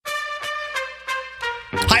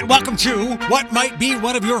Hi, and welcome to what might be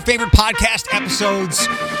one of your favorite podcast episodes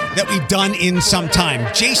that we've done in some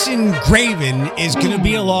time. Jason Graven is going to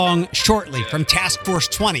be along shortly from Task Force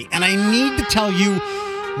 20, and I need to tell you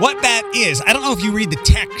what that is. I don't know if you read the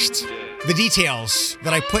text, the details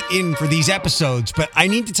that I put in for these episodes, but I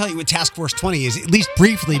need to tell you what Task Force 20 is, at least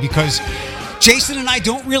briefly, because Jason and I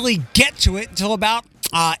don't really get to it until about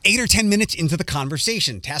 8 or 10 minutes into the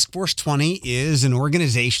conversation. Task Force 20 is an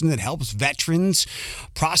organization that helps veterans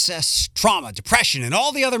process trauma, depression, and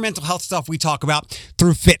all the other mental health stuff we talk about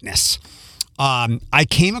through fitness. I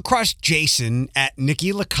came across Jason at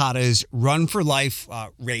Nikki Lecata's Run for Life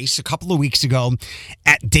race a couple of weeks ago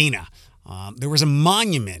at Dana. There was a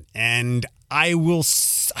monument, and I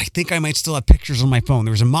think I might still have pictures on my phone.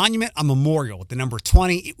 There was a monument, a memorial with the number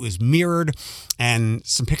 20. It was mirrored, and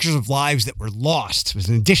some pictures of lives that were lost. It was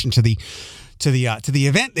in addition to the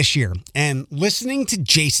event this year. And listening to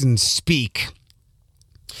Jason speak,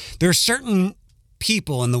 there are certain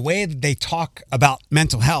people in the way that they talk about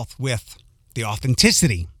mental health with the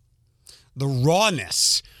authenticity, the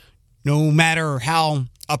rawness, no matter how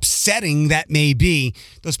upsetting that may be,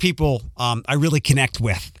 those people I really connect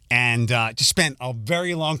with, and just spent a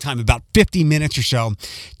very long time, about 50 minutes or so,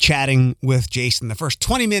 chatting with Jason. The first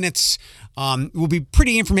 20 minutes will be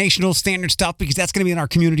pretty informational, standard stuff, because that's going to be in our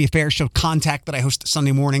community affairs show, Contact, that I host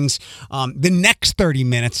Sunday mornings. The next 30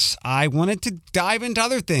 minutes, I wanted to dive into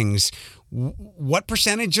other things. What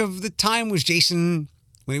percentage of the time was Jason,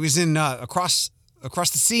 when he was in across the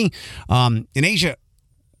sea in Asia,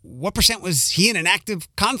 what percent was he in an active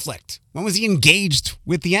conflict? When was he engaged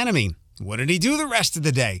with the enemy? What did he do the rest of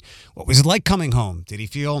the day? What was it like coming home? Did he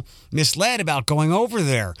feel misled about going over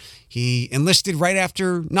there? He enlisted right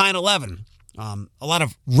after 9/11. A lot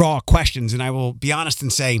of raw questions, and I will be honest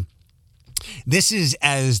and say this is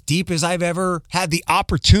as deep as I've ever had the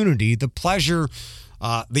opportunity, the pleasure,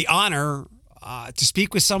 the honor to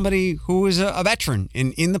speak with somebody who is a veteran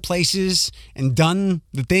in the places and done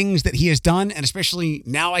the things that he has done. And especially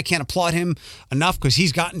now, I can't applaud him enough, because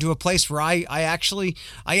he's gotten to a place where I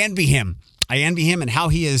envy him. I envy him and how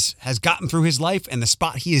he has gotten through his life and the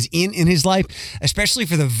spot he is in his life, especially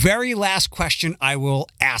for the very last question I will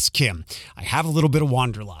ask him. I have a little bit of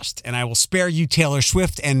wanderlust, and I will spare you Taylor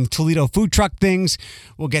Swift and Toledo food truck things.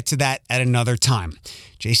 We'll get to that at another time.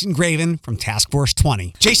 Jason Graven from Task Force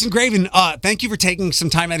 20. Jason Graven, thank you for taking some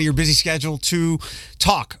time out of your busy schedule to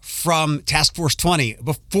talk from Task Force 20.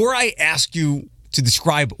 Before I ask you to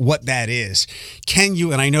describe what that is, can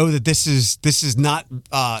you, and I know that this is not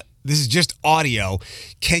this is just audio,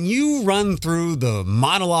 can you run through the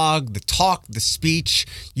monologue, the talk, the speech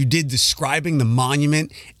you did describing the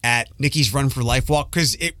monument at Nikki's Run for Life walk?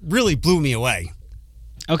 Because it really blew me away.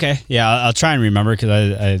 Okay, yeah, I'll try and remember, because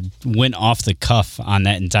I went off the cuff on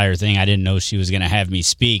that entire thing. I didn't know she was going to have me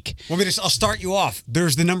speak. Well, I'll start you off.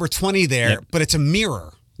 There's the number 20 there, yep. But it's a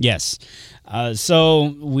mirror. Yes.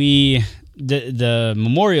 So the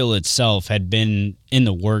memorial itself had been in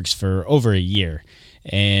the works for over a year.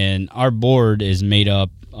 And our board is made up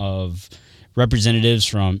of representatives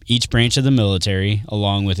from each branch of the military,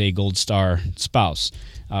 along with a Gold Star spouse.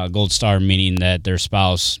 Gold Star meaning that their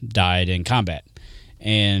spouse died in combat.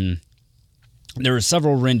 And there were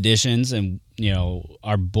several renditions, and,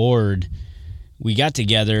 our board, we got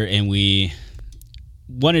together and we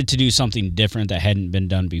wanted to do something different that hadn't been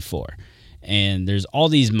done before. And there's all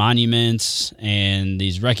these monuments and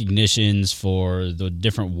these recognitions for the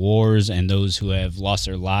different wars and those who have lost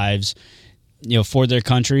their lives, for their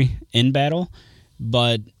country in battle.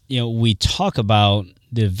 But, we talk about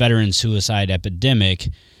the veteran suicide epidemic,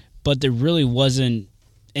 but there really wasn't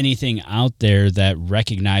anything out there that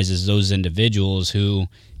recognizes those individuals who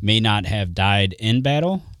may not have died in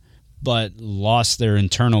battle, but lost their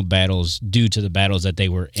internal battles due to the battles that they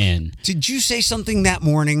were in. Did you say something that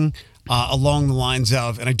morning along the lines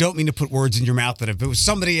of, and I don't mean to put words in your mouth, that if it was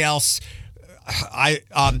somebody else, they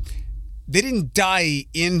didn't die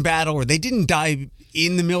in battle, or they didn't die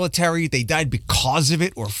in the military, they died because of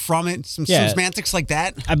it or from it, some semantics like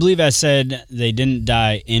that? I believe I said they didn't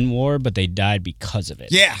die in war, but they died because of it.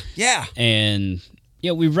 Yeah. And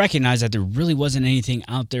we recognize that there really wasn't anything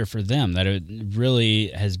out there for them, that it really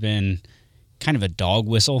has been kind of a dog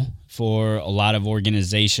whistle for a lot of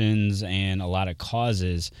organizations and a lot of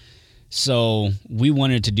causes. So we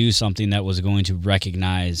wanted to do something that was going to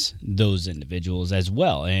recognize those individuals as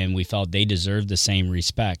well, and we felt they deserved the same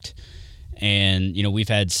respect. And, we've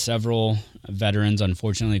had several veterans,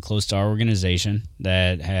 unfortunately, close to our organization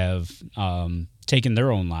that have taken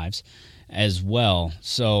their own lives as well.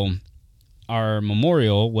 So our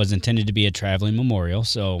memorial was intended to be a traveling memorial.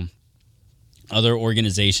 So other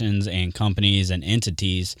organizations and companies and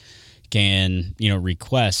entities can,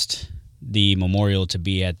 request the memorial to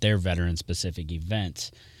be at their veteran-specific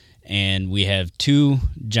events. And we have two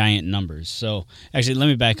giant numbers. So actually, let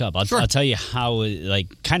me back up. I'll tell you how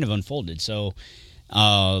it kind of unfolded. So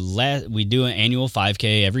we do an annual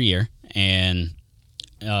 5K every year, and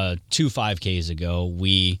 2 5Ks ago,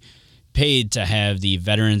 we paid to have the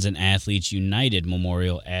Veterans and Athletes United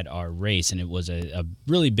Memorial at our race, and it was a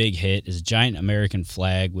really big hit. It's a giant American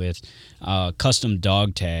flag with custom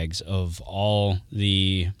dog tags of all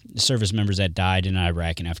the service members that died in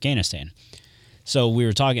Iraq and Afghanistan. So we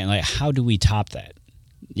were talking, how do we top that?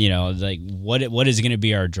 What is going to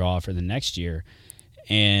be our draw for the next year?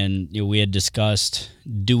 And we had discussed,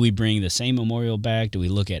 do we bring the same memorial back? Do we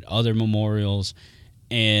look at other memorials?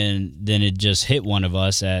 And then it just hit one of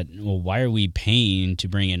us at, why are we paying to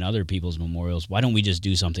bring in other people's memorials? Why don't we just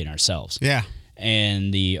do something ourselves? Yeah.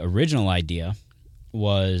 And the original idea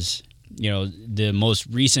was, the most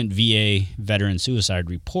recent VA veteran suicide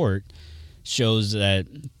report shows that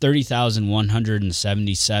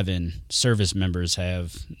 30,177 service members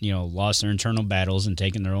have, lost their internal battles and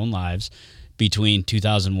taken their own lives between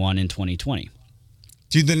 2001 and 2020.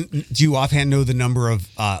 Do you offhand know the number of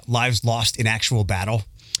lives lost in actual battle?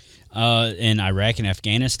 In Iraq and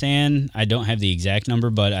Afghanistan, I don't have the exact number,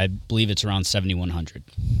 but I believe it's around 7,100.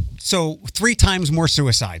 So 3 times more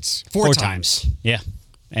suicides. Four times. Yeah.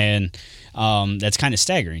 And that's kind of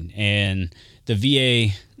staggering. And the VA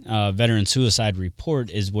veteran suicide report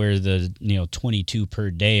is where the 22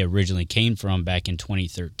 per day originally came from back in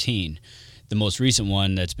 2013. The most recent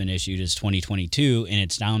one that's been issued is 2022, and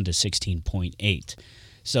it's down to 16.8.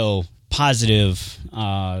 So positive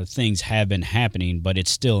things have been happening, but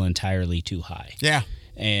it's still entirely too high. Yeah.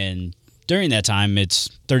 And during that time, it's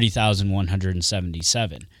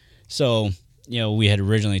 30,177. So, we had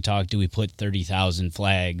originally talked, do we put 30,000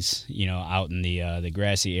 flags, out in the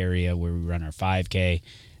grassy area where we run our 5K?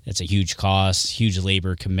 That's a huge cost, huge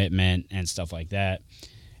labor commitment, and stuff like that.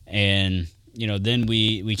 And, then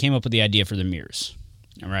we came up with the idea for the mirrors,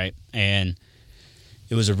 all right? And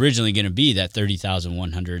it was originally going to be that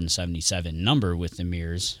 30,177 number with the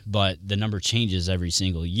mirrors, but the number changes every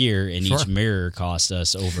single year, and each mirror costs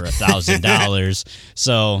us over $1,000.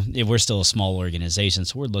 So we're still a small organization,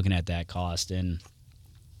 so we're looking at that cost. And,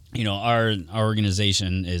 our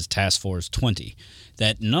organization is Task Force 20.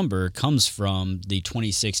 That number comes from the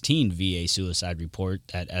 2016 VA suicide report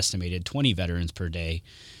that estimated 20 veterans per day.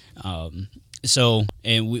 And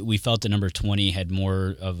we felt the number 20 had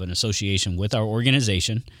more of an association with our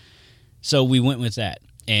organization. So we went with that.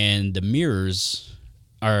 And the mirrors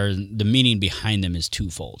the meaning behind them is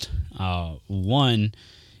twofold. One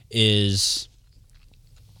is,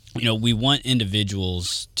 we want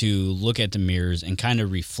individuals to look at the mirrors and kind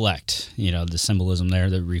of reflect, the symbolism there,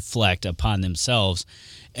 that reflect upon themselves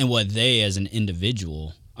and what they as an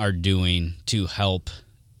individual are doing to help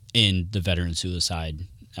in the veteran suicide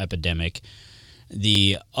epidemic.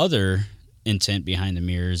 The other intent behind the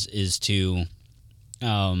mirrors is to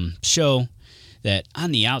show that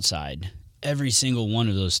on the outside, every single one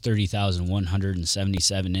of those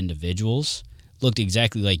 30,177 individuals looked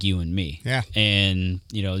exactly like you and me. Yeah. And,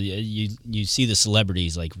 you see the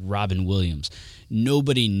celebrities like Robin Williams.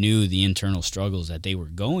 Nobody knew the internal struggles that they were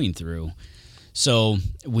going through. So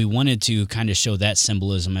we wanted to kind of show that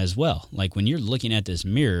symbolism as well. Like when you're looking at this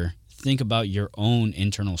mirror, think about your own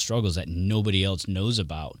internal struggles that nobody else knows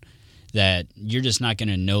about, that you're just not going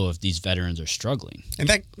to know if these veterans are struggling. And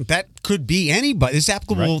that could be anybody. It's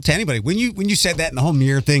applicable to anybody. When you said that in the whole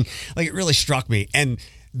mirror thing, it really struck me. And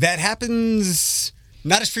that happens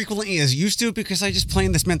not as frequently as it used to because I just play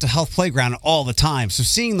in this mental health playground all the time. So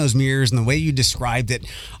seeing those mirrors and the way you described it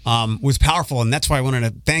was powerful. And that's why I wanted to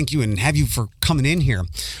thank you and have you for coming in here.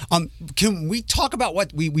 Can we talk about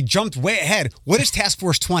what we jumped way ahead? What is Task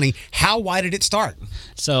Force 20? Why did it start?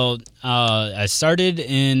 So I started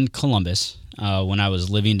in Columbus when I was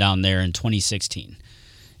living down there in 2016.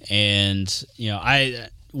 And,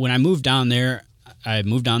 when I moved down there, I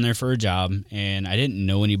moved down there for a job, and I didn't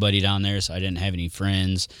know anybody down there, so I didn't have any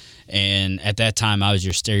friends. And at that time, I was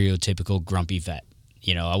your stereotypical grumpy vet.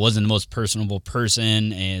 I wasn't the most personable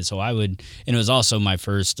person, and so and it was also my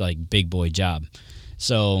first big boy job.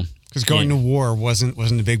 So because going to war wasn't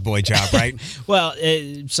a big boy job, right? Well,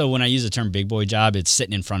 so when I use the term big boy job, it's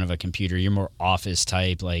sitting in front of a computer. You're more office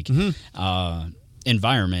type,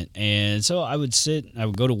 environment. And so I would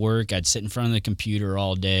go to work. I'd sit in front of the computer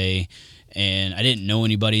all day. And I didn't know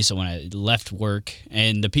anybody, so when I left work,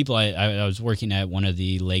 and the people I was working at one of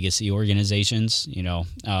the legacy organizations, your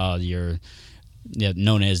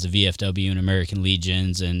known as the VFW and American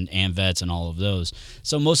Legions and AMVETS and all of those.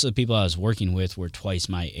 So most of the people I was working with were twice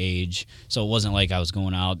my age. So it wasn't like I was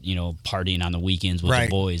going out, partying on the weekends with the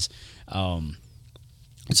boys.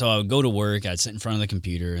 So I would go to work, I'd sit in front of the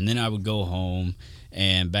computer, and then I would go home.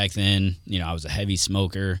 And back then, I was a heavy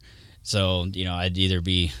smoker. So, I'd either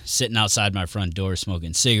be sitting outside my front door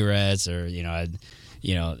smoking cigarettes, or, I'd,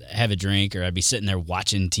 have a drink, or I'd be sitting there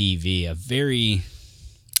watching TV, a very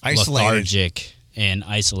lethargic and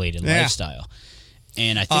isolated lifestyle.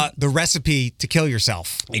 And I think the recipe to kill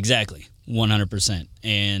yourself. Exactly. 100%.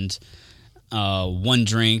 And one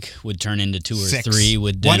drink would turn into 2 or 3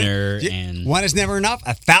 with dinner. One is never enough.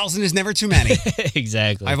 1,000 is never too many.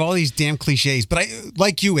 Exactly. I have all these damn cliches, but I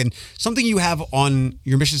like you, and something you have on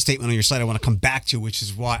your mission statement on your site I want to come back to, which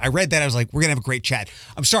is why I read that. I was like, we're going to have a great chat.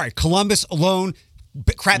 I'm sorry. Columbus alone,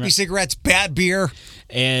 crappy cigarettes, bad beer.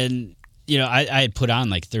 And, I had put on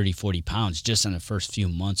like 30, 40 pounds just in the first few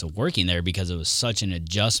months of working there because it was such an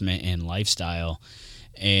adjustment in lifestyle.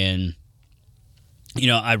 And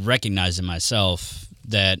I recognized in myself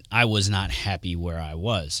that I was not happy where I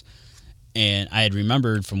was. And I had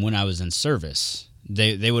remembered from when I was in service,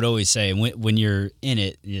 they would always say, when you're in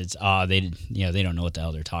it, it's, they don't know what the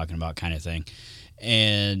hell they're talking about kind of thing.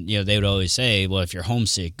 And, they would always say, well, if you're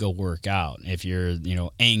homesick, go work out. If you're,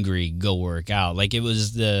 angry, go work out. Like, it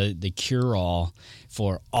was the cure-all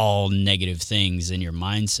for all negative things in your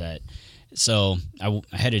mindset. So I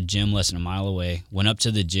had a gym less than a mile away, went up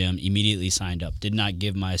to the gym, immediately signed up, did not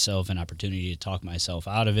give myself an opportunity to talk myself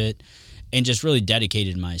out of it, and just really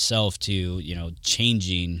dedicated myself to,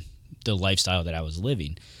 changing the lifestyle that I was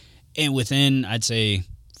living. And within, I'd say,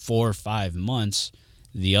 4 or 5 months,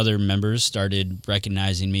 the other members started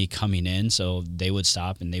recognizing me coming in, so they would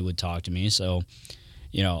stop and they would talk to me. So,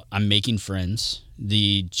 I'm making friends.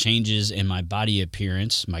 The changes in my body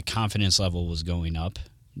appearance, my confidence level was going up.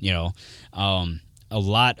 A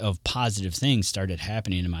lot of positive things started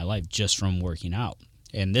happening in my life just from working out.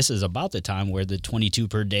 And this is about the time where the 22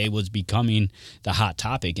 per day was becoming the hot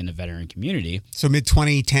topic in the veteran community. So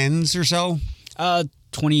mid-2010s or so?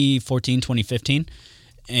 2014, 2015.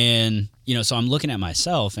 And, so I'm looking at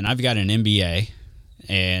myself, and I've got an MBA,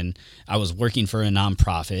 and I was working for a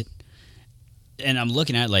nonprofit. And I'm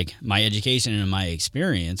looking at, like, my education and my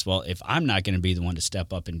experience. Well, if I'm not going to be the one to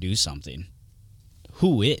step up and do something,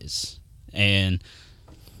 who is? And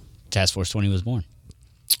Task Force 20 was born.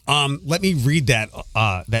 Let me read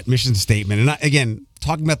that mission statement. And again,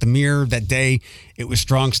 talking about the mirror that day, it was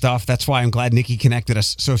strong stuff. That's why I'm glad Nikki connected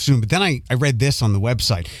us so soon. But then I read this on the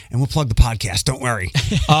website, and we'll plug the podcast. Don't worry.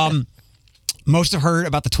 Most have heard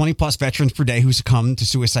about the 20-plus veterans per day who succumb to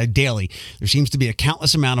suicide daily. There seems to be a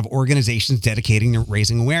countless amount of organizations dedicating to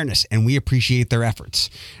raising awareness, and we appreciate their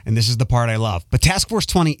efforts. And this is the part I love. But Task Force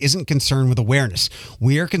 20 isn't concerned with awareness.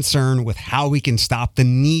 We are concerned with how we can stop the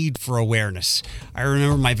need for awareness. I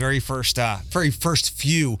remember my very first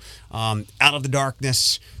few Out of the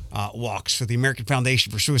Darkness walks for the American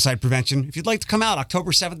Foundation for Suicide Prevention. If you'd like to come out,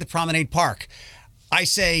 October 7th at Promenade Park. I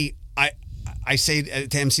say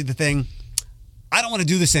to MC the thing, I don't want to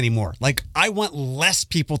do this anymore. Like, I want less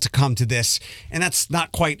people to come to this, and that's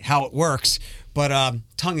not quite how it works. But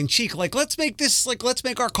tongue in cheek, let's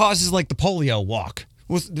make our causes like the polio walk.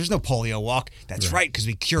 Well, there's no polio walk. That's right, because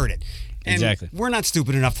we cured it. And exactly. We're not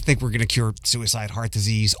stupid enough to think we're going to cure suicide, heart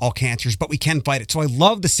disease, all cancers, but we can fight it. So I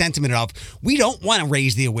love the sentiment of, we don't want to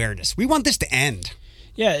raise the awareness. We want this to end.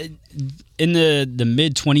 Yeah, in the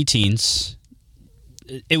mid-20 teens,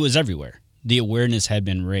 it was everywhere. The awareness had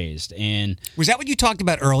been raised. And was that what you talked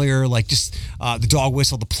about earlier? Like just the dog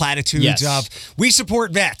whistle, the platitudes of, we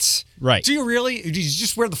support vets. Right. Do you really? Do you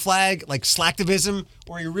just wear the flag like slacktivism,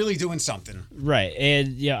 or are you really doing something? Right.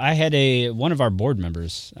 And I had one of our board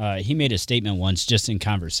members, he made a statement once just in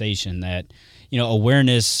conversation that,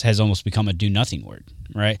 awareness has almost become a do-nothing word,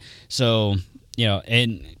 right? So,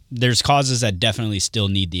 and there's causes that definitely still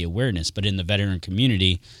need the awareness, but in the veteran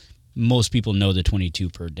community, most people know the 22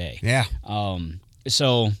 per day. Yeah.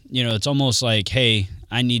 So, it's almost like, hey,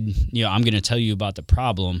 I need, I'm going to tell you about the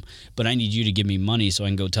problem, but I need you to give me money so I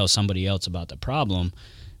can go tell somebody else about the problem.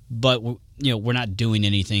 But, we're not doing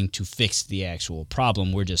anything to fix the actual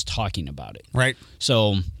problem. We're just talking about it. Right.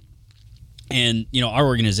 So, and, our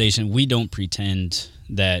organization, we don't pretend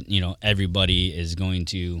that, everybody is going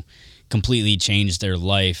to completely change their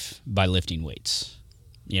life by lifting weights,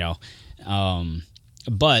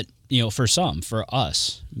 but, for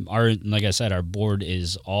us, like I said, our board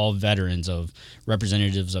is all veterans of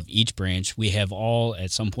representatives of each branch. We have all, at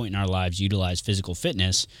some point in our lives, utilized physical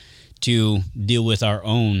fitness to deal with our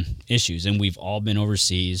own issues. And we've all been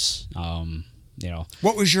overseas.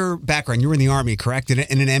 What was your background? You were in the Army, correct? In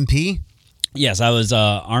an MP? Yes, I was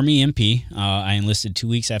Army MP. I enlisted 2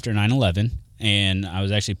 weeks after 9/11, and I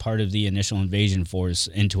was actually part of the initial invasion force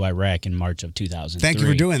into Iraq in March of 2003. Thank you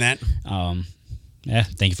for doing that.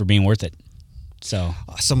 Thank you for being worth it. So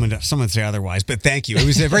someone would say otherwise, but thank you. It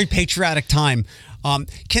was a very patriotic time.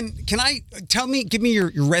 Can I give me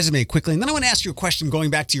your resume quickly, and then I want to ask you a question going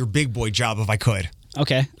back to your big boy job, if I could.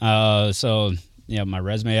 Okay. My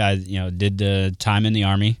resume, I did the time in the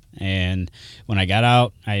Army, and when I got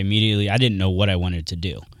out, I didn't know what I wanted to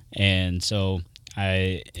do, and so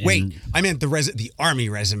I meant the Army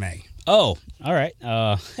resume. Oh, all right.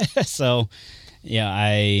 I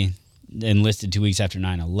enlisted 2 weeks after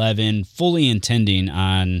 9/11, fully intending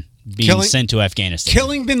on being sent to Afghanistan.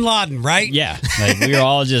 Killing bin Laden, right? Yeah. We were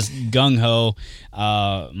all just gung-ho.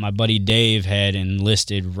 My buddy Dave had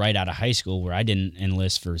enlisted right out of high school, where I didn't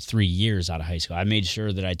enlist for 3 years out of high school. I made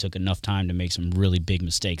sure that I took enough time to make some really big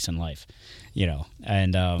mistakes in life,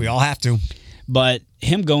 and we all have to. But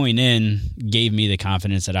him going in gave me the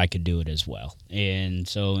confidence that I could do it as well. And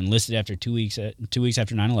so enlisted after 2 weeks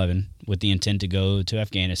after 9/11 with the intent to go to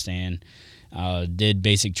Afghanistan, did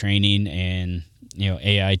basic training and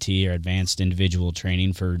AIT, or advanced individual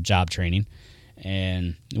training, for job training,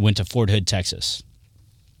 and went to Fort Hood, Texas.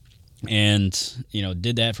 And,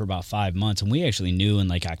 did that for about 5 months. And we actually knew in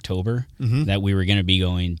October that we were going to be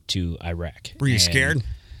going to Iraq. Were you scared?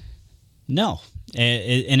 No.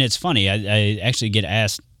 And it's funny. I actually get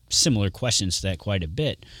asked similar questions to that quite a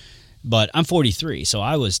bit. But I'm 43, so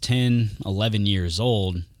I was 10, 11 years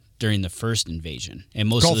old during the first invasion. And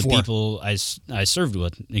most of the people I served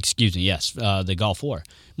with, the Gulf War,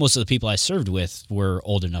 most of the people I served with were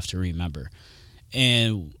old enough to remember.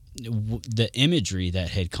 And the imagery that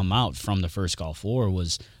had come out from the first Gulf War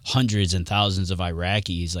was hundreds and thousands of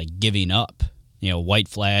Iraqis giving up, white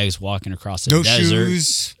flags walking across the desert. No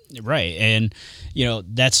shoes. Right. And,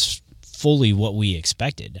 that's fully what we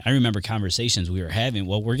expected. I remember conversations we were having.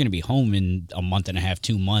 Well, we're going to be home in a month and a half,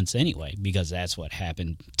 2 months anyway, because that's what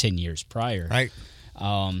happened 10 years prior. Right.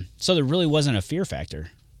 So there really wasn't a fear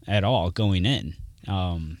factor at all going in.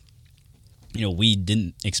 We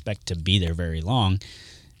didn't expect to be there very long.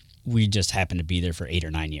 We just happened to be there for 8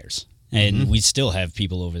 or 9 years. And we still have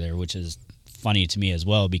people over there, which is funny to me as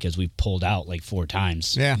well, because we've pulled out 4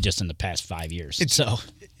 times just in the past 5 years.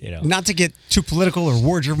 Not to get too political or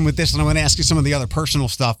war-driven with this, and I want to ask you some of the other personal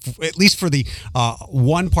stuff, at least for the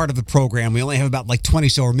one part of the program. We only have about 20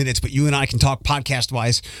 so minutes, but you and I can talk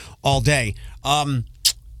podcast-wise all day.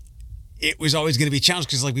 It was always going to be a challenge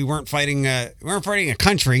because we weren't fighting a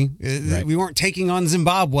country. Right. We weren't taking on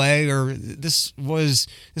Zimbabwe, or this was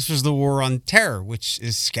the war on terror, which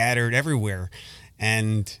is scattered everywhere.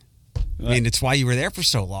 And it's why you were there for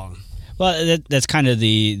so long. Well, that's kind of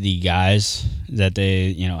the guys that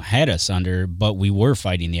they had us under, but we were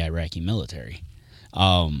fighting the Iraqi military.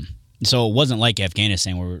 So it wasn't like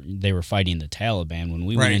Afghanistan where they were fighting the Taliban. When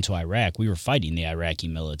we went into Iraq, we were fighting the Iraqi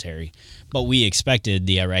military, but we expected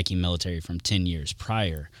the Iraqi military from 10 years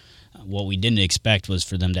prior. What we didn't expect was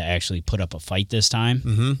for them to actually put up a fight this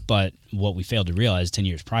time. But what we failed to realize 10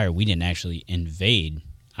 years prior, we didn't actually invade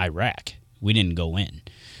Iraq. We didn't go in.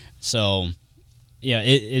 So,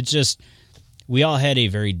 it's just, we all had a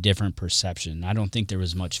very different perception. I don't think there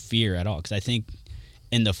was much fear at all, because I think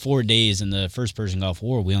in the 4 days in the first Persian Gulf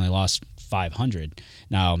War, we only lost 500.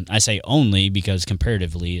 Now, I say only because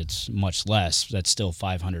comparatively it's much less. That's still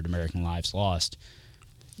 500 American lives lost.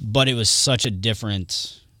 But it was such a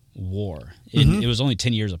different war. It was only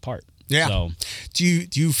 10 years apart. Yeah. So, do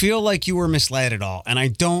you feel like you were misled at all? And I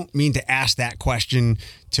don't mean to ask that question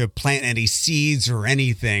to plant any seeds or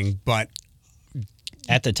anything, but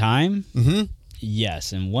at the time,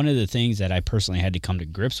 yes. And one of the things that I personally had to come to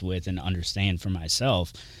grips with and understand for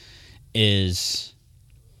myself is,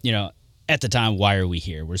 at the time, why are we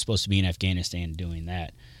here? We're supposed to be in Afghanistan doing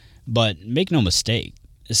that. But make no mistake,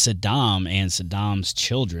 Saddam and Saddam's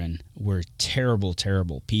children were terrible,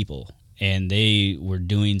 terrible people. And they were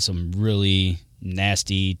doing some really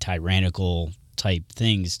nasty, tyrannical type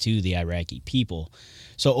things to the Iraqi people.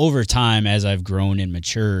 So over time, as I've grown and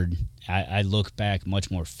matured, I look back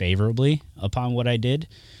much more favorably upon what I did.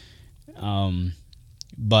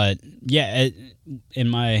 But yeah, in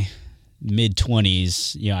my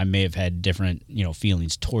mid-20s, I may have had different,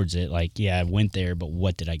 feelings towards it. I went there, but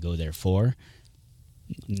what did I go there for?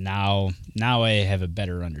 Now I have a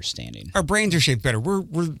better understanding. Our brains are shaped better. We're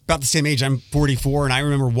about the same age. I'm 44, and I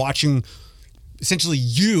remember watching essentially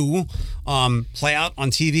you play out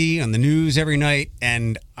on TV, on the news every night,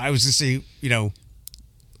 and I was just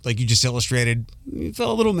like you just illustrated, you felt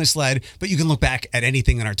a little misled, but you can look back at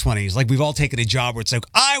anything in our 20s. Like we've all taken a job where it's like,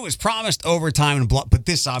 I was promised overtime and blah, but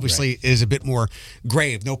this obviously is a bit more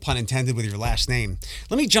grave, no pun intended with your last name.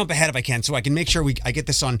 Let me jump ahead if I can so I can make sure I get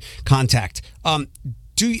this on contact. And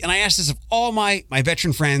I ask this of all my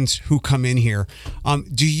veteran friends who come in here,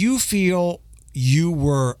 do you feel you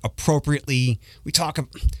were appropriately, a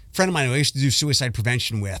friend of mine who I used to do suicide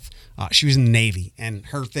prevention with, she was in the Navy, and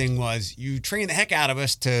her thing was, you train the heck out of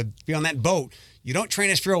us to be on that boat. You don't train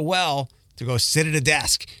us real well to go sit at a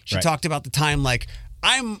desk. She talked about the time, like,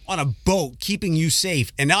 I'm on a boat keeping you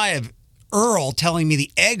safe, and now I have Earl telling me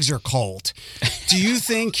the eggs are cold. Do you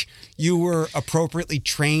think you were appropriately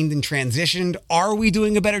trained and transitioned? Are we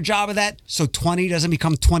doing a better job of that so 20 doesn't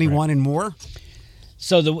become 21 and more?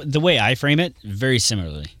 So the way I frame it, very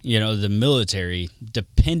similarly. The military,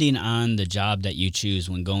 depending on the job that you choose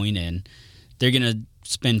when going in, they're going to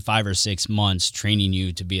spend 5 or 6 months training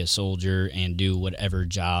you to be a soldier and do whatever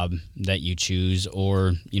job that you choose,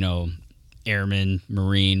 or, airman,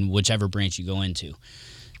 Marine, whichever branch you go into.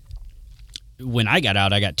 When I got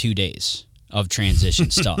out, I got 2 days of transition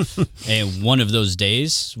stuff. And one of those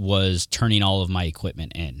days was turning all of my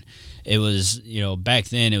equipment in. It was, back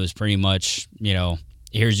then it was pretty much,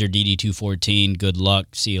 here's your DD-214. Good luck.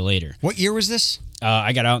 See you later. What year was this?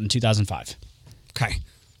 I got out in 2005. Okay.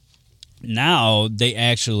 Now, they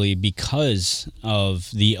actually, because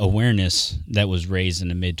of the awareness that was raised in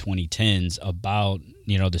the mid-2010s about,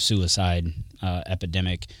 the suicide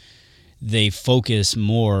epidemic, they focus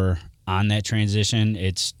more on that transition.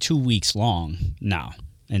 It's 2 weeks long now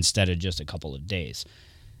instead of just a couple of days.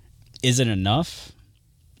 Is it enough?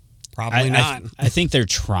 Probably not. I think they're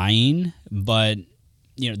trying, but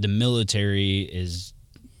the military is,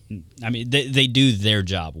 they do their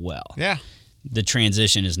job well. Yeah. The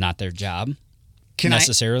transition is not their job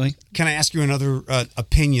necessarily. Can I ask you another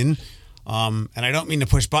opinion? And I don't mean to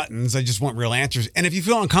push buttons. I just want real answers. And if you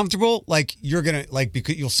feel uncomfortable, like you're going to,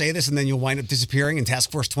 because you'll say this and then you'll wind up disappearing and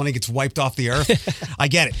Task Force 20 gets wiped off the earth. I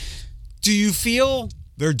get it. Do you feel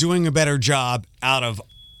they're doing a better job out of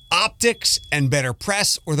optics and better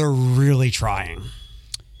press, or they're really trying?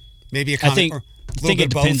 Maybe a comment. I think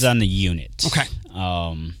it depends on the unit. Okay.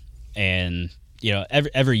 And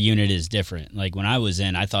every unit is different. Like when I was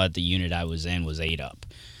in, I thought the unit I was in was 8 up.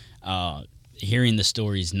 Hearing the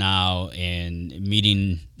stories now and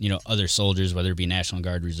meeting, other soldiers, whether it be National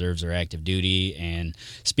Guard, reserves, or active duty, and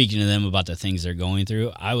speaking to them about the things they're going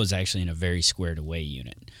through, I was actually in a very squared away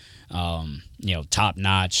unit. Top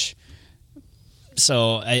notch.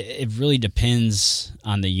 So it really depends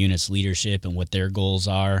on the unit's leadership and what their goals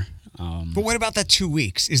are. But what about that 2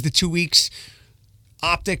 weeks? Is the 2 weeks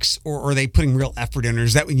optics, or are they putting real effort in, or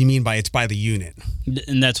is that what you mean by it's by the unit?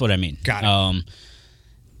 And that's what I mean. Got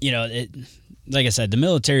it. Like I said, the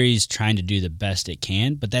military is trying to do the best it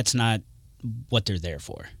can, but that's not what they're there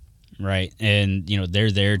for, right? And,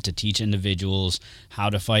 they're there to teach individuals how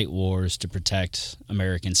to fight wars to protect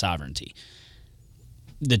American sovereignty.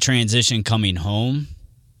 The transition coming home,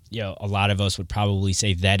 a lot of us would probably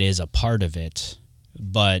say that is a part of it,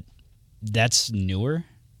 but that's newer.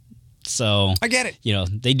 So I get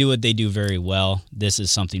it. They do what they do very well. This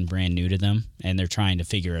is something brand new to them, and they're trying to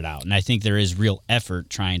figure it out. And I think there is real effort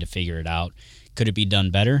trying to figure it out. Could it be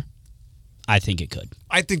done better? I think it could.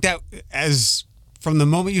 I think that as from the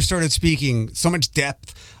moment you started speaking, so much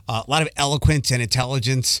depth, a lot of eloquence and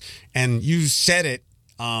intelligence, and you said it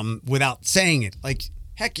without saying it. Like,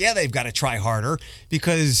 heck yeah, they've got to try harder,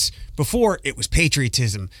 because before it was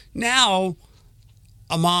patriotism. Now,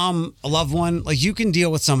 a mom, a loved one, like you can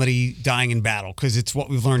deal with somebody dying in battle because it's what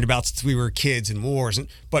we've learned about since we were kids in wars.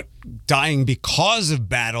 But dying because of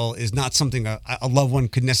battle is not something a loved one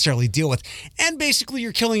could necessarily deal with. And basically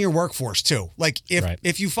you're killing your workforce too. Like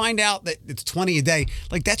if you find out that it's 20 a day,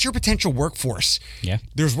 like that's your potential workforce. Yeah.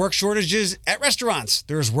 There's work shortages at restaurants.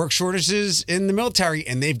 There's work shortages in the military,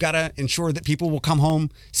 and they've got to ensure that people will come home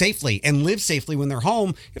safely and live safely when they're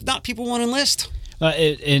home. If not, people won't enlist.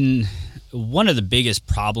 One of the biggest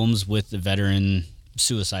problems with the veteran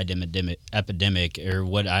suicide epidemic, or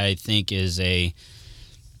what I think is a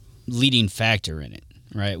leading factor in it,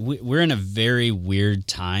 right? We're in a very weird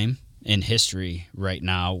time in history right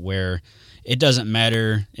now where it doesn't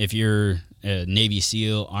matter if you're a Navy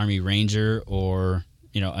SEAL, Army Ranger, or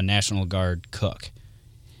a National Guard cook.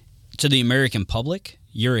 To the American public,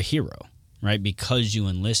 you're a hero, right? Because you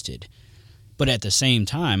enlisted. But at the same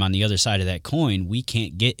time, on the other side of that coin, we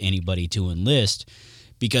can't get anybody to enlist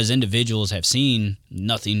because individuals have seen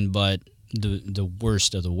nothing but the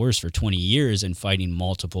worst of the worst for 20 years and fighting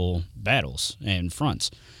multiple battles and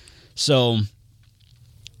fronts. So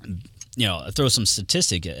throw some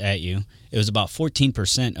statistic at you. It was about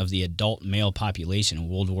 14% of the adult male population in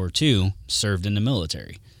World War II served in the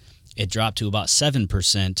military. It dropped to about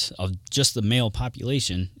 7% of just the male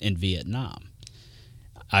population in Vietnam.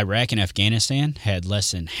 Iraq and Afghanistan had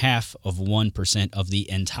less than half of 1% of the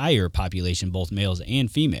entire population, both males and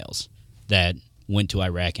females, that went to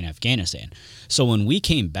Iraq and Afghanistan. So when we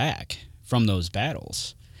came back from those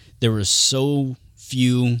battles, there were so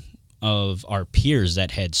few of our peers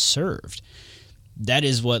that had served. That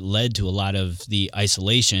is what led to a lot of the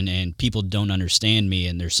isolation, and people don't understand me,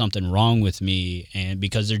 and there's something wrong with me, and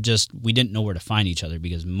because we didn't know where to find each other,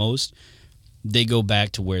 because they go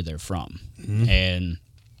back to where they're from. Mm-hmm. And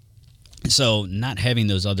so not having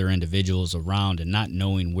those other individuals around and not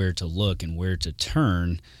knowing where to look and where to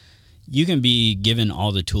turn, you can be given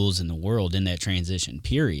all the tools in the world in that transition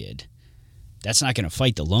period. That's not going to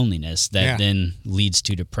fight the loneliness that then leads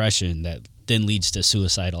to depression, that then leads to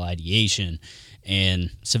suicidal ideation.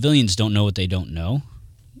 And civilians don't know what they don't know.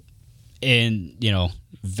 And,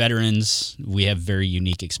 veterans, we have very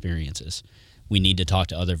unique experiences. We need to talk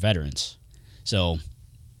to other veterans. So,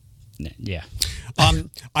 yeah.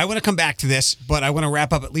 I want to come back to this, but I want to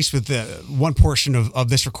wrap up at least with the one portion of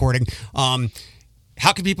this recording.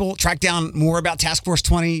 How can people track down more about Task Force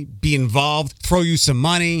 20, be involved, throw you some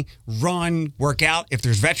money, run, work out, if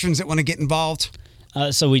there's veterans that want to get involved?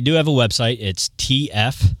 So we do have a website. It's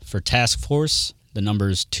TF for Task Force. The number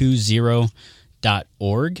is 20.org.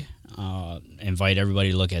 Invite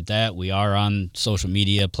everybody to look at that. We are on social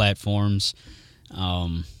media platforms.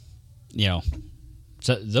 So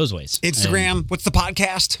those ways. Instagram. What's the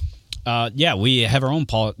podcast? We have our own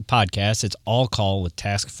podcast. It's All Call with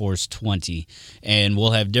Task Force 20, and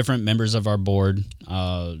we'll have different members of our board.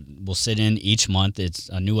 We'll sit in each month. It's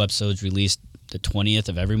a new episode's released the 20th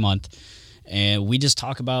of every month, and we just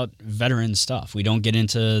talk about veteran stuff. We don't get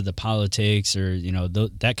into the politics or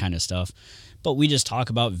that kind of stuff, but we just talk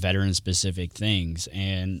about veteran-specific things.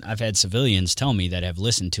 And I've had civilians tell me that have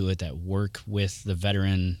listened to it that work with the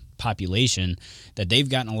veteran population, that they've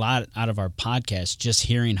gotten a lot out of our podcast just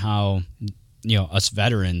hearing how us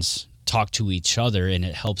veterans talk to each other, and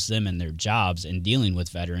it helps them in their jobs and dealing with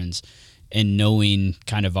veterans and knowing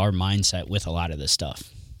kind of our mindset with a lot of this stuff.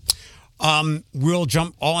 We'll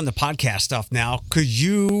jump all on the podcast stuff now. Could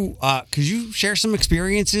you share some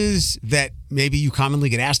experiences that maybe you commonly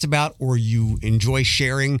get asked about or you enjoy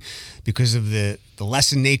sharing because of the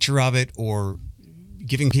lesson nature of it, or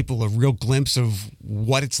giving people a real glimpse of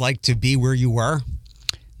what it's like to be where you were?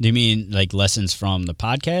 Do you mean like lessons from the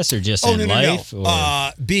podcast or just in life? No.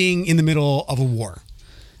 Or? Being in the middle of a war.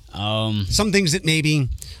 Some things that maybe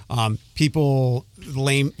lay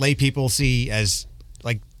people see as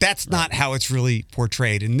like, that's not how it's really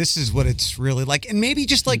portrayed. And this is what it's really like. And maybe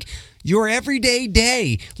just like your everyday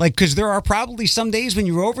day, like, because there are probably some days when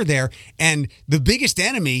you're over there and the biggest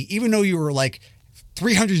enemy, even though you were like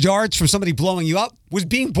 300 yards from somebody blowing you up, was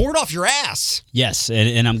being bored off your ass. Yes,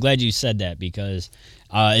 and I'm glad you said that, because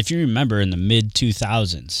if you remember in the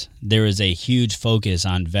mid-2000s, there was a huge focus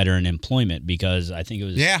on veteran employment, because I think it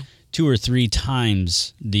was 2 or 3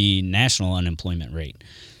 times the national unemployment rate.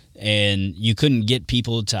 And you couldn't get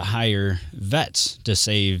people to hire vets to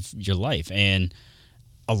save your life. And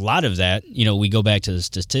a lot of that, we go back to the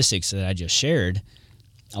statistics that I just shared,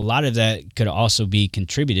 a lot of that could also be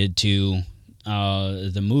contributed to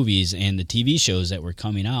the movies and the TV shows that were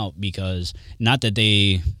coming out, because not that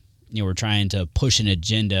they were trying to push an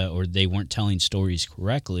agenda or they weren't telling stories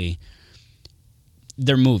correctly.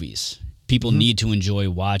 They're movies. People need to enjoy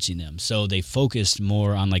watching them. So they focused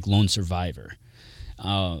more on like Lone Survivor.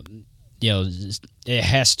 It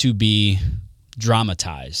has to be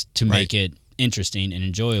dramatized to make it interesting and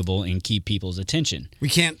enjoyable and keep people's attention. We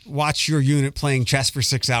can't watch your unit playing chess for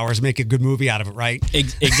 6 hours, make a good movie out of it, right?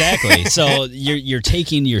 Exactly. So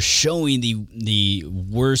you're showing the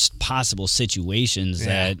worst possible situations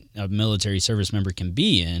that a military service member can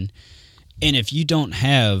be in. And if you don't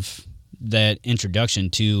have that introduction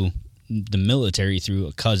to the military through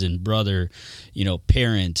a cousin, brother,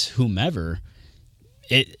 parent, whomever,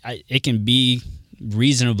 it can be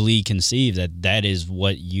reasonably conceived that is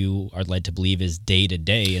what you are led to believe is day to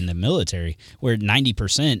day in the military, where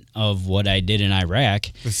 90% of what I did in Iraq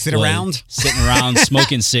was sitting around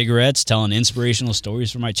smoking cigarettes, telling inspirational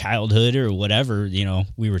stories from my childhood or whatever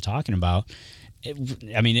we were talking about.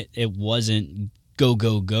 It wasn't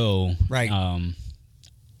go right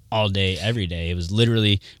all day every day. It was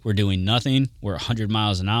literally, we're doing nothing, we're 100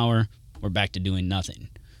 miles an hour, we're back to doing nothing.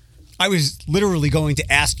 I was literally going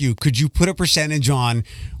to ask you, could you put a percentage on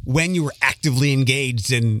when you were actively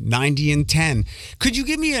engaged in 90 and 10? Could you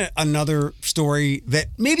give me another story that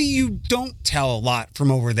maybe you don't tell a lot from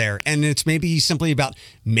over there, and it's maybe simply about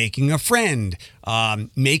making a friend,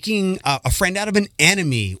 making a friend out of an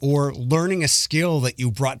enemy, or learning a skill that you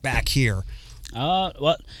brought back here?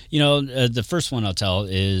 Well, the first one I'll tell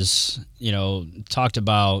is, talked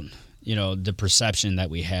about, the perception that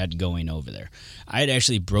we had going over there. I had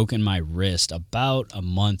actually broken my wrist about a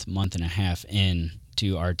month and a half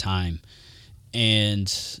into our time. And,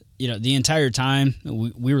 the entire time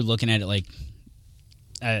we were looking at it like,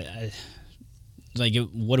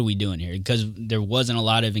 what are we doing here? Because there wasn't a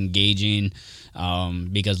lot of engaging,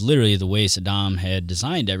 because literally the way Saddam had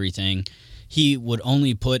designed everything, he would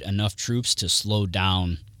only put enough troops to slow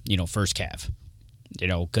down, First Cav.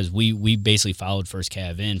 Because we basically followed First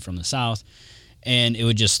Cav in from the south, and it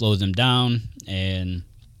would just slow them down. And,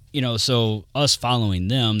 so us following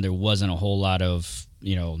them, there wasn't a whole lot of,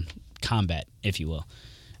 combat, if you will.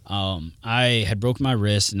 I had broken my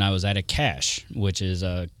wrist, and I was at a CASH, which is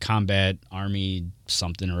a combat army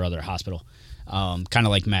something or other hospital. Kind of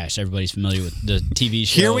like MASH. Everybody's familiar with the TV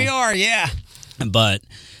show. Here we are, yeah. But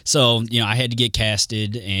so, I had to get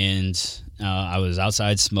casted, and I was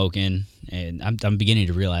outside smoking, and I'm beginning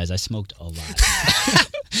to realize I smoked a lot.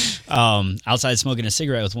 Outside smoking a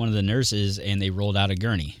cigarette with one of the nurses, and they rolled out a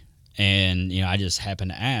gurney. And, I just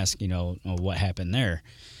happened to ask, what happened there?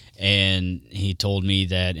 And he told me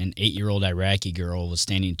that an 8-year-old Iraqi girl was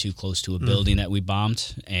standing too close to a building that we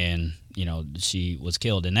bombed, and, she was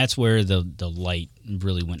killed. And that's where the light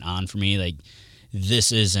really went on for me. Like,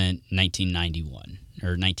 this isn't 1991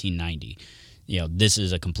 or 1990. This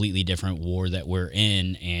is a completely different war that we're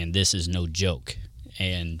in, and this is no joke.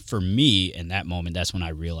 And for me, in that moment, that's when I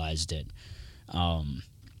realized it.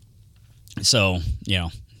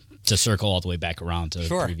 To circle all the way back around to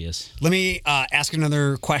previous. Let me ask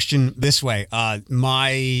another question this way.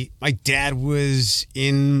 My dad was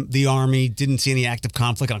in the Army, didn't see any active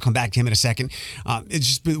conflict. I'll come back to him in a second.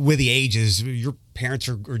 It's just with the ages, your parents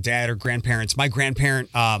or dad or grandparents. My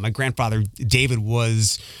grandfather, David,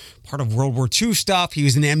 was part of World War II stuff. He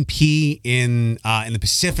was an MP in the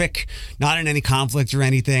Pacific, not in any conflict or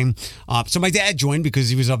anything. So my dad joined because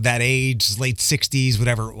he was of that age, late 60s,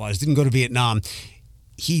 whatever it was. Didn't go to Vietnam.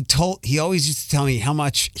 He always used to tell me how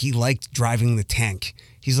much he liked driving the tank.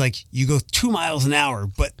 He's like, you go 2 miles an hour,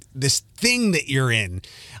 but this thing that you're in,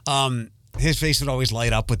 his face would always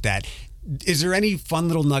light up with that. Is there any fun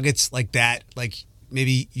little nuggets like that? Like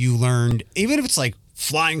maybe you learned, even if it's like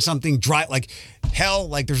flying something,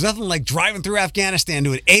 there's nothing like driving through Afghanistan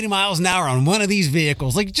doing 80 miles an hour on one of these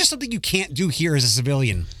vehicles. Like just something you can't do here as a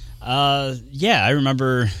civilian. Yeah, I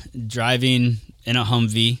remember driving in a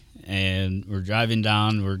Humvee. And we're driving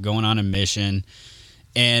down, we're going on a mission,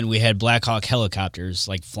 and we had Black Hawk helicopters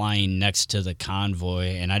like flying next to the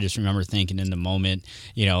convoy. And I just remember thinking in the moment,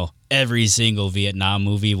 every single Vietnam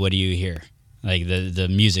movie, what do you hear? Like the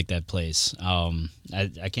music that plays.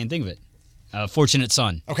 I can't think of it. Fortunate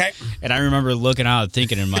Son. Okay. And I remember looking out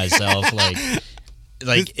thinking to myself, like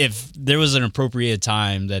if there was an appropriate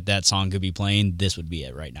time that song could be playing, this would be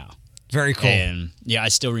it right now. Very cool. And yeah, I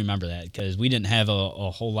still remember that because we didn't have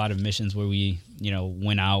a whole lot of missions where we,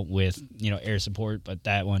 went out with, air support. But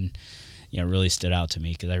that one, really stood out to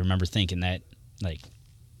me because I remember thinking that, like,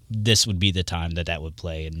 this would be the time that would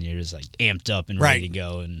play. And you're just, like, amped up and ready to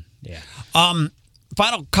go. And, yeah.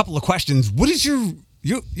 Final couple of questions. What is you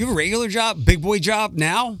have a regular job, big boy job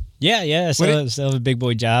now? Yeah. I still have a big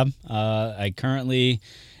boy job. I currently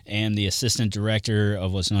am the assistant director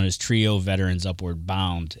of what's known as Trio Veterans Upward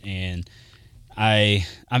Bound. And I'm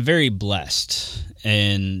very blessed.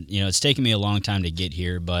 And, it's taken me a long time to get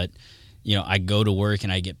here, but, I go to work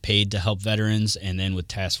and I get paid to help veterans. And then with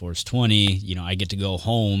Task Force 20, I get to go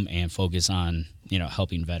home and focus on,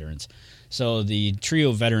 helping veterans. So the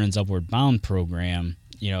Trio Veterans Upward Bound program,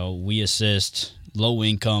 we assist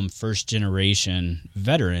low-income, first-generation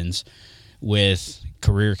veterans with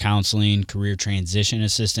career counseling, career transition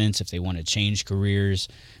assistance if they want to change careers,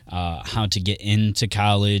 how to get into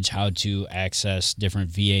college, how to access different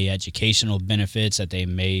VA educational benefits that they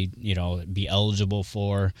may, be eligible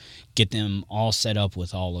for, get them all set up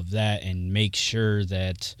with all of that and make sure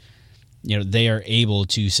that, they are able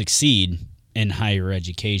to succeed in higher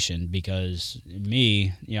education because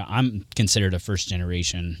me, I'm considered a first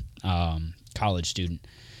generation college student.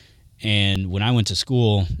 And when I went to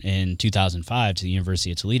school in 2005 to the University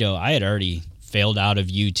of Toledo, I had already failed out of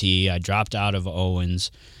UT. I dropped out of Owens.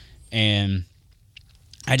 And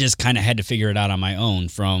I just kind of had to figure it out on my own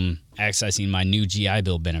from accessing my new GI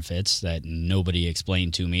Bill benefits that nobody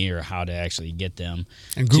explained to me or how to actually get them.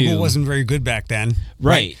 And Google wasn't very good back then.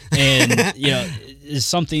 Right. And, it's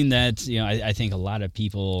something that, I think a lot of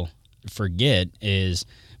people forget is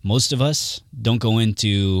most of us don't go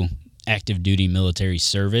into active duty military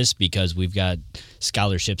service because we've got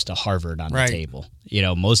scholarships to Harvard on the table.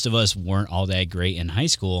 Most of us weren't all that great in high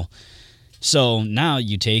school. So now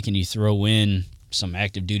you take and you throw in some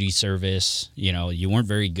active duty service. You weren't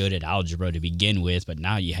very good at algebra to begin with, but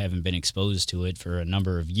now you haven't been exposed to it for a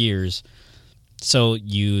number of years. So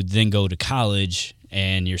you then go to college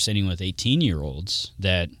and you're sitting with 18-year-olds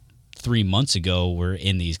that 3 months ago were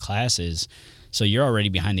in these classes. So you're already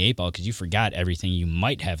behind the eight ball because you forgot everything you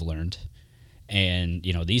might have learned. And,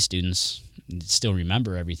 these students still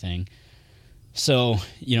remember everything. So,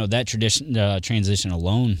 that transition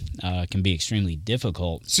alone can be extremely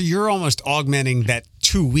difficult. So you're almost augmenting that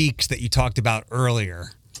 2 weeks that you talked about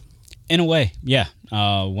earlier. In a way, yeah.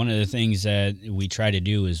 One of the things that we try to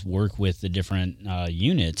do is work with the different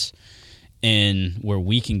units and where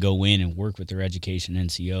we can go in and work with their education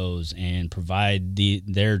NCOs and provide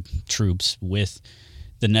their troops with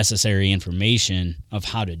the necessary information of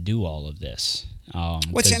how to do all of this.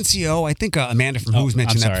 What's NCO? I think Amanda from Who's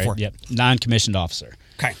mentioned that before. Yep, non-commissioned officer.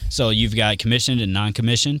 Okay. So you've got commissioned and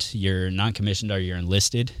non-commissioned. Your non-commissioned are your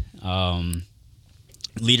enlisted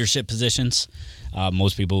leadership positions.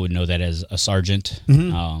 Most people would know that as a sergeant.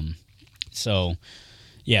 Mm-hmm. So,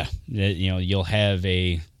 yeah, you'll have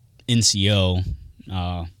a NCO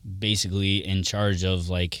basically in charge of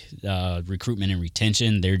recruitment and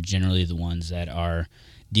retention. They're generally the ones that are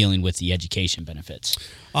dealing with the education benefits.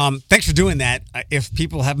 Thanks for doing that. If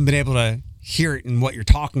people haven't been able to hear it and what you're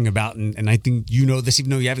talking about, and I think you know this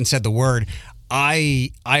even though you haven't said the word,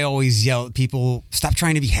 I always yell at people, stop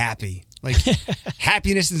trying to be happy.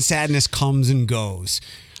 Happiness and sadness comes and goes.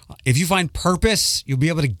 If you find purpose, you'll be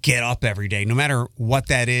able to get up every day, no matter what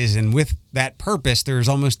that is. And with that purpose, there's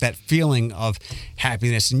almost that feeling of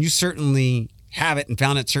happiness. And you certainly have it and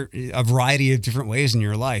found it a variety of different ways in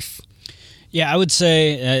your life. Yeah, I would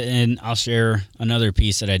say, and I'll share another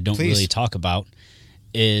piece that I don't really talk about,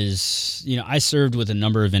 is, I served with a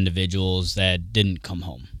number of individuals that didn't come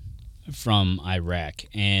home from Iraq.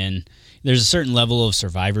 And there's a certain level of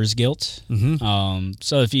survivor's guilt. Mm-hmm.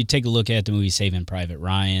 So if you take a look at the movie Saving Private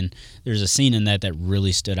Ryan, there's a scene in that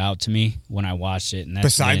really stood out to me when I watched it. And that's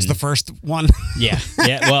besides the first one? Yeah.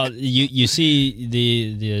 Well, you see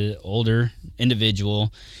the older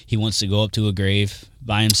individual, he wants to go up to a grave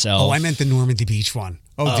by himself. Oh, I meant the Normandy Beach one.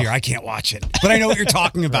 Oh, dear, I can't watch it. But I know what you're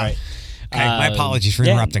talking about. Right. Okay, my apologies for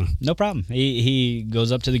interrupting. No problem. He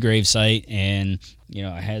goes up to the gravesite and,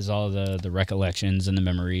 has all the recollections and the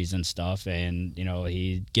memories and stuff. And,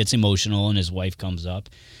 he gets emotional and his wife comes up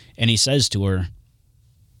and he says to her,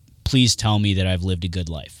 please tell me that I've lived a good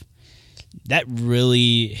life. That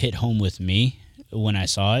really hit home with me when I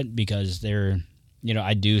saw it because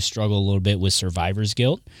I do struggle a little bit with survivor's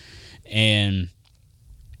guilt. And,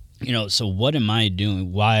 so what am I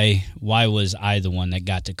doing? Why was I the one that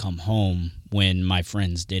got to come home when my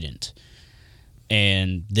friends didn't?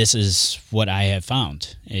 And this is what I have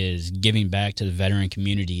found is giving back to the veteran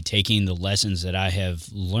community, taking the lessons that I have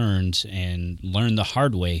learned and learned the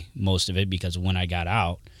hard way, most of it, because when I got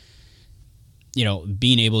out,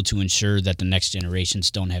 being able to ensure that the next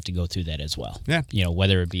generations don't have to go through that as well. Yeah.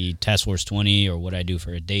 Whether it be Task Force 20 or what I do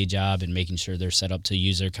for a day job and making sure they're set up to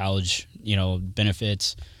use their college,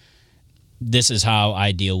 benefits. This is how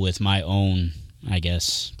I deal with my own, I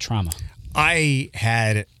guess, trauma. I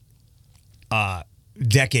had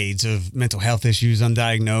decades of mental health issues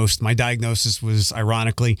undiagnosed. My diagnosis was,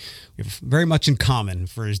 ironically, we have very much in common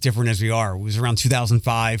for as different as we are. It was around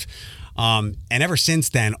 2005. And ever since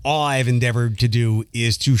then, all I've endeavored to do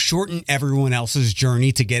is to shorten everyone else's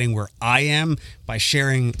journey to getting where I am by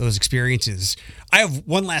sharing those experiences. I have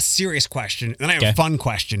one last serious question, and then I have a fun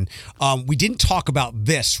question. We didn't talk about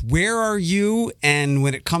this. Where are you? And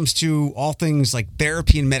when it comes to all things like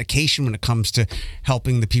therapy and medication, when it comes to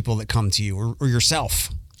helping the people that come to you or yourself?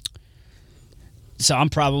 So I'm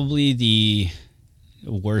probably the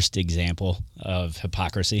worst example of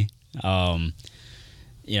hypocrisy. I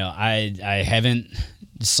haven't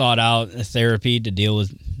sought out therapy to deal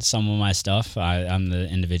with some of my stuff. I'm the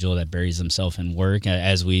individual that buries himself in work.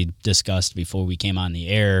 As we discussed before we came on the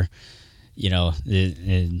air, I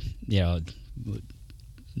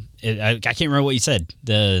can't remember what you said.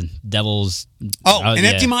 The devil's... an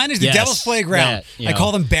empty mind is the devil's playground. I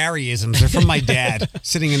call them Barryisms. They're from my dad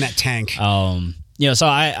sitting in that tank. So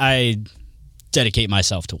I dedicate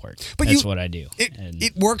myself to work. But that's what I do.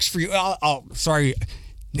 It works for you. Sorry.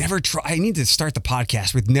 Never try. I need to start the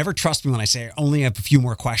podcast with never trust me when I say I only have a few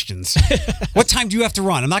more questions. What time do you have to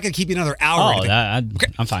run? I'm not going to keep you another hour. Oh,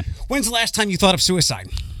 I'm fine. When's the last time you thought of suicide?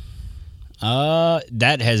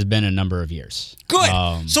 That has been a number of years.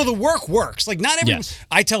 Good. So the work works. Like not everyone. Yes.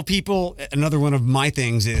 I tell people another one of my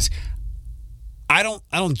things is I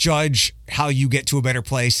don't judge how you get to a better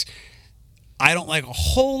place. I don't like a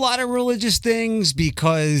whole lot of religious things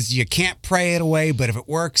because you can't pray it away, but if it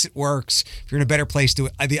works, it works. If you're in a better place, do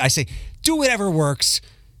it. I say, do whatever works.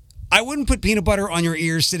 I wouldn't put peanut butter on your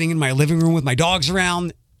ears sitting in my living room with my dogs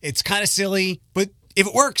around. It's kind of silly, but if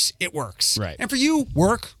it works, it works. Right. And for you,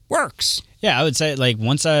 work works. Yeah, I would say like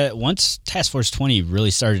once Task Force 20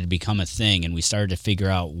 really started to become a thing and we started to figure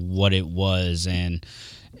out what it was and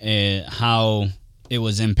how it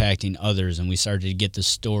was impacting others, and we started to get the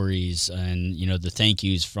stories and, you know, the thank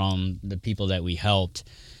yous from the people that we helped,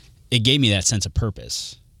 it gave me that sense of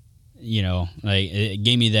purpose. You know, like it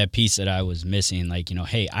gave me that piece that I was missing. Like, you know,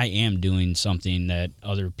 hey, I am doing something that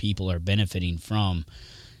other people are benefiting from.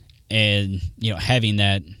 And, you know, having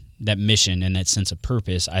that mission and that sense of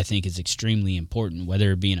purpose, I think is extremely important,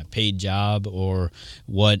 whether it be in a paid job or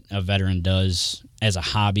what a veteran does as a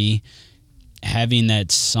hobby. Having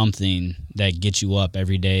that something that gets you up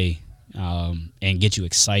every day and gets you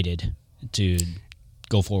excited to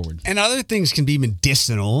go forward. And other things can be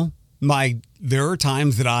medicinal. There are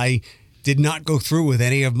times that I did not go through with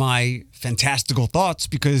any of my fantastical thoughts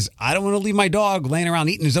because I don't want to leave my dog laying around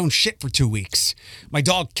eating his own shit for 2 weeks. My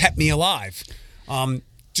dog kept me alive.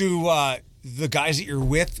 Do the guys that you're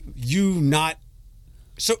with,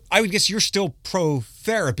 so I would guess you're pro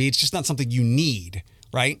therapy. It's just not something you need,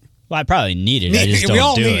 right? Well, I probably need it. I just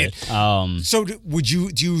don't do it. So do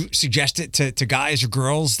you suggest it to guys or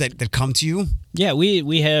girls that come to you? Yeah,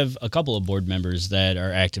 we have a couple of board members that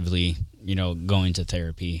are actively, you know, going to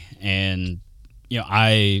therapy, and you know,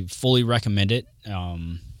 I fully recommend it.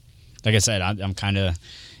 Like I said, I'm kind of,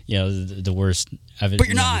 you know, the worst of it. But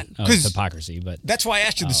you're not, because hypocrisy. But that's why I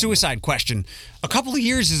asked you the suicide question. A couple of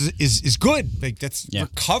years is good. Like that's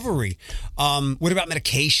recovery. What about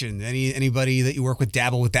medication? Anybody that you work with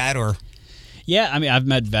dabble with that or? Yeah, I mean, I've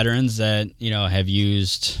met veterans that, you know, have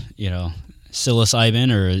used, you know,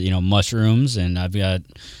 psilocybin or, you know, mushrooms, and I've got,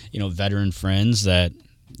 you know, veteran friends that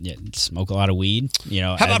smoke a lot of weed. You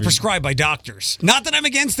know, how about prescribed by doctors? Not that I'm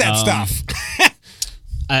against that stuff.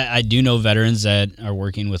 I do know veterans that are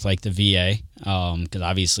working with like the VA, because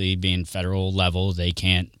obviously being federal level, they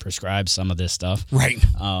can't prescribe some of this stuff. Right.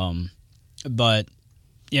 But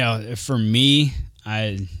you know, for me,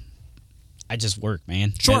 I just work,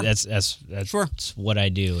 man. Sure. That's sure. what I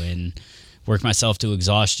do, and work myself to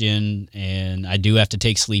exhaustion. And I do have to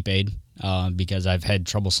take sleep aid because I've had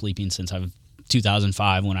trouble sleeping since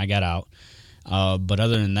 2005 when I got out. But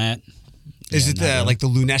other than that. Is it like the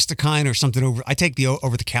Lunesta or something over? I take the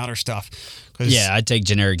over-the-counter stuff. I take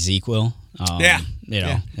generic ZQuil. You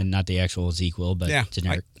know, and not the actual ZQuil, but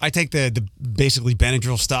generic. I take the basically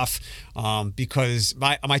Benadryl stuff because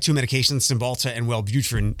my two medications, Cymbalta and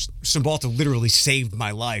Wellbutrin. Cymbalta literally saved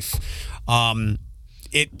my life.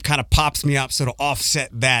 It kind of pops me up, so to offset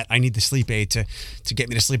that, I need the sleep aid to get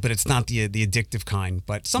me to sleep, but it's not the addictive kind.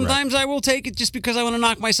 But sometimes I will take it just because I want to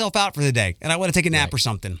knock myself out for the day, and I want to take a nap or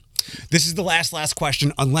something. This is the last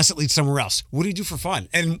question, unless it leads somewhere else. What do you do for fun?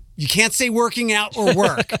 And you can't say working out or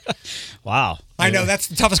work. Wow. I know, that's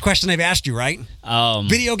the toughest question I've asked you, right?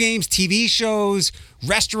 Video games, TV shows,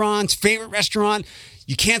 restaurants, favorite restaurant.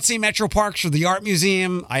 You can't say Metro Parks or the Art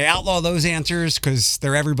Museum. I outlaw those answers because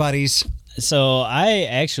they're everybody's. So I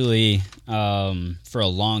actually, for a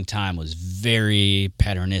long time, was very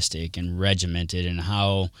patternistic and regimented in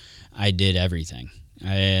how I did everything.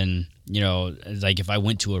 And, you know, like if I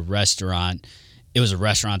went to a restaurant, it was a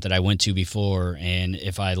restaurant that I went to before, and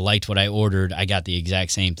if I liked what I ordered, I got the exact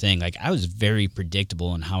same thing. Like I was very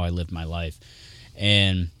predictable in how I lived my life.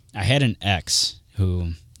 And I had an ex who,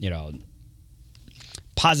 you know,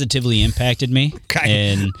 positively impacted me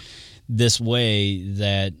in this way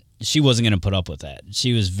that she wasn't going to put up with that.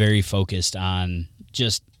 She was very focused on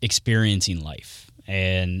just experiencing life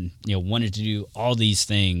and, you know, wanted to do all these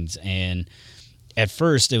things. And at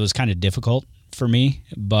first it was kind of difficult for me,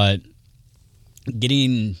 but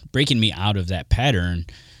breaking me out of that pattern,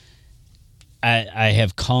 I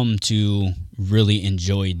have come to really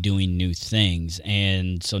enjoy doing new things.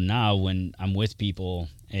 And so now when I'm with people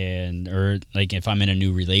or like if I'm in a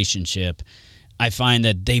new relationship, I find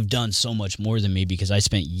that they've done so much more than me because I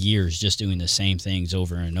spent years just doing the same things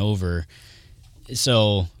over and over.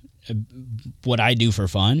 So what I do for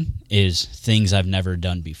fun is things I've never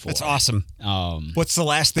done before. That's awesome. What's the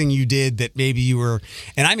last thing you did that maybe you were,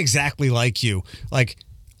 and I'm exactly like you. Like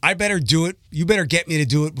I better do it. You better get me to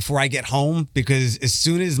do it before I get home, because as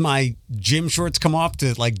soon as my gym shorts come off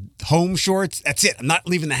to like home shorts, that's it. I'm not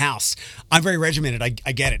leaving the house. I'm very regimented.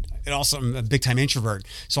 I get it. And also, I'm a big time introvert.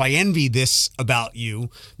 So I envy this about you.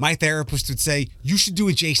 My therapist would say, you should do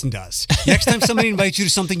what Jason does. Next time somebody invites you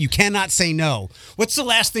to something, you cannot say no. What's the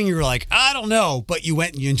last thing you were like, I don't know, but you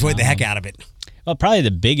went and you enjoyed the heck out of it? Well, probably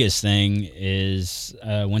the biggest thing is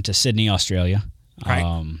went to Sydney, Australia.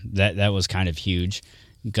 Right. That was kind of huge,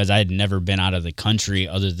 because I had never been out of the country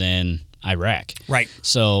other than Iraq. Right.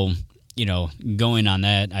 So, going on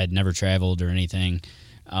that, I had never traveled or anything.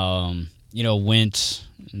 Went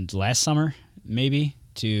last summer maybe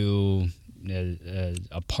to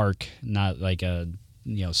a park, not like a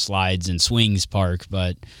slides and swings park,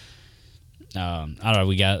 but I don't know.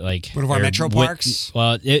 We got like one of our metro parks.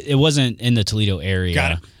 Well, it wasn't in the Toledo area.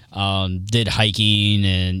 Got it. Did hiking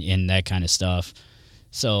and that kind of stuff.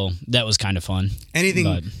 So that was kind of fun.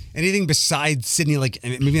 Anything besides Sydney, like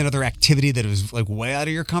maybe another activity that was like way out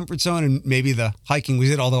of your comfort zone, and maybe the hiking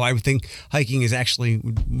was it? Although I would think hiking is actually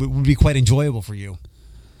would be quite enjoyable for you.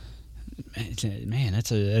 Man,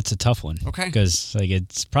 that's a tough one. Okay. Because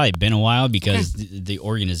it's probably been a while, because the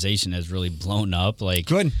organization has really blown up. Like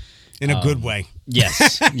good. In a good way.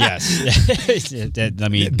 Yes, yes. I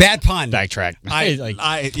mean, bad pun. Backtrack.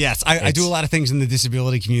 I do a lot of things in the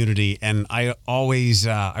disability community, and I always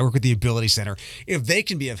I work with the Ability Center. If they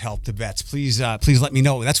can be of help to vets, please let me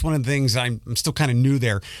know. That's one of the things I'm still kind of new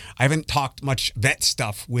there. I haven't talked much vet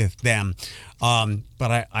stuff with them,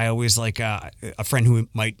 but I always like a friend who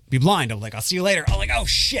might be blind. I'm like, I'll see you later. I'm like, oh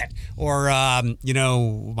shit, or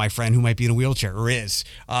my friend who might be in a wheelchair or is.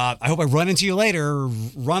 I hope I run into you later.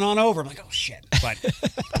 Run on over. I'm like, oh shit. But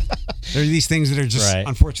there are these things that are just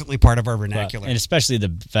unfortunately part of our vernacular. And especially the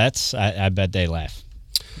vets, I bet they laugh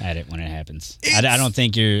at it when it happens. I don't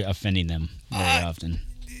think you're offending them very often.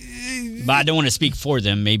 But I don't want to speak for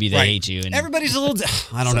them. Maybe they hate you. And everybody's a little,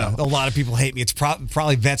 I don't know. A lot of people hate me. It's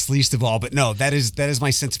probably vets least of all. But no, that is my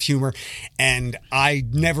sense of humor. And I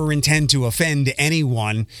never intend to offend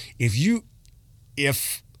anyone.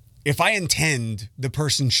 If I intend, the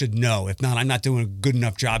person should know. If not, I'm not doing a good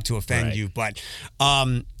enough job to offend you. But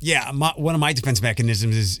one of my defense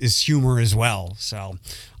mechanisms is humor as well. So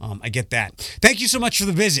I get that. Thank you so much for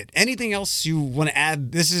the visit. Anything else you want to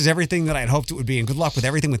add? This is everything that I'd hoped it would be. And good luck with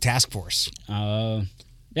everything with Task Force.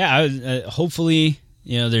 Hopefully,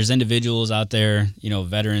 there's individuals out there,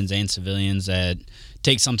 veterans and civilians, that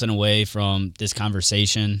take something away from this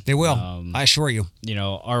conversation. They will. I assure you.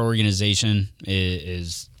 Our organization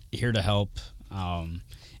is here to help.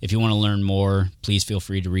 If you want to learn more, please feel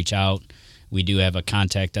free to reach out. We do have a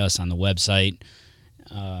contact us on the website.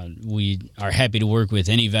 We are happy to work with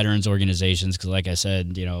any veterans organizations, because like I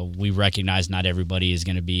said, we recognize not everybody is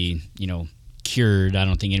going to be, cured. I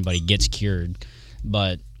don't think anybody gets cured,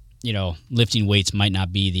 but lifting weights might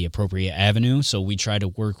not be the appropriate avenue. So we try to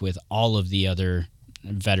work with all of the other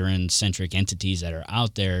veteran-centric entities that are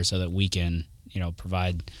out there, so that we can,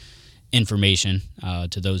 provide information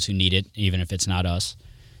to those who need it, even if it's not us.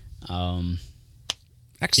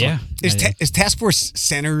 Excellent. Yeah. Is Task Force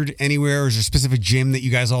centered anywhere? Or is there a specific gym that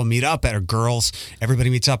you guys all meet up at, or girls everybody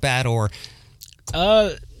meets up at, or?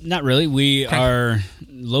 Not really. We are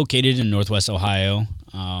located in Northwest Ohio,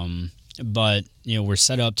 but we're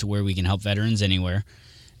set up to where we can help veterans anywhere.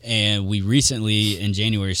 And we recently, in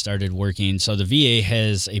January, started working. So the VA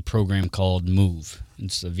has a program called MOVE.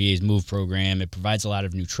 It's the VA's MOVE program. It provides a lot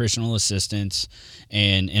of nutritional assistance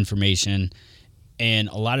and information. And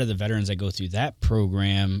a lot of the veterans that go through that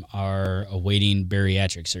program are awaiting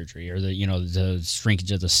bariatric surgery, or the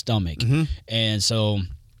shrinkage of the stomach. Mm-hmm. And so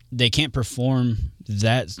they can't perform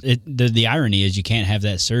that. The irony is you can't have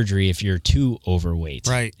that surgery if you're too overweight.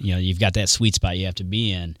 Right. You've got that sweet spot you have to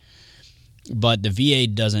be in. But the VA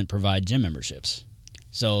doesn't provide gym memberships.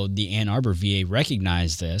 So the Ann Arbor VA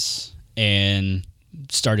recognized this and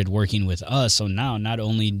started working with us. So now not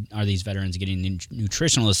only are these veterans getting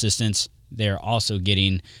nutritional assistance, they're also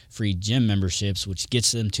getting free gym memberships, which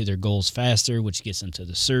gets them to their goals faster, which gets them to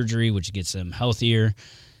the surgery, which gets them healthier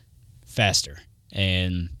faster.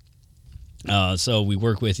 And so we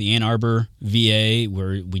work with the Ann Arbor VA,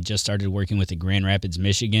 where we just started working with the Grand Rapids,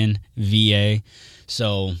 Michigan VA.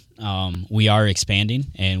 So we are expanding,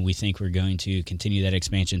 and we think we're going to continue that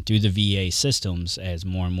expansion through the VA systems as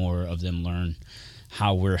more and more of them learn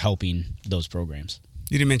how we're helping those programs.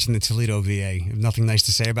 You didn't mention the Toledo VA. You have nothing nice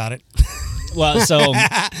to say about it? Well, so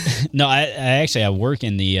no, I work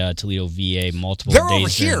in the Toledo VA multiple They're days. over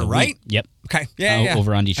here, during the right? week. Yep. Okay. Yeah.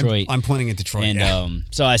 Over on Detroit. I'm pointing at Detroit. And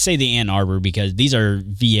so I say the Ann Arbor because these are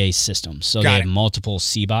VA systems. So they have multiple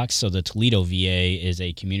CBOCs. So the Toledo VA is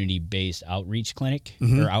a community-based outreach clinic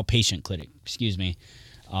or outpatient clinic, excuse me.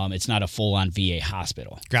 It's not a full-on VA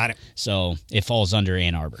hospital. Got it. So it falls under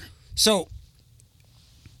Ann Arbor. So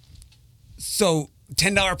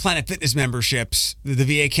 $10 Planet Fitness memberships the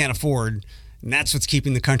VA can't afford, and that's what's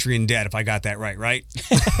keeping the country in debt, if I got that right?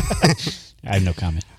 I have no comment.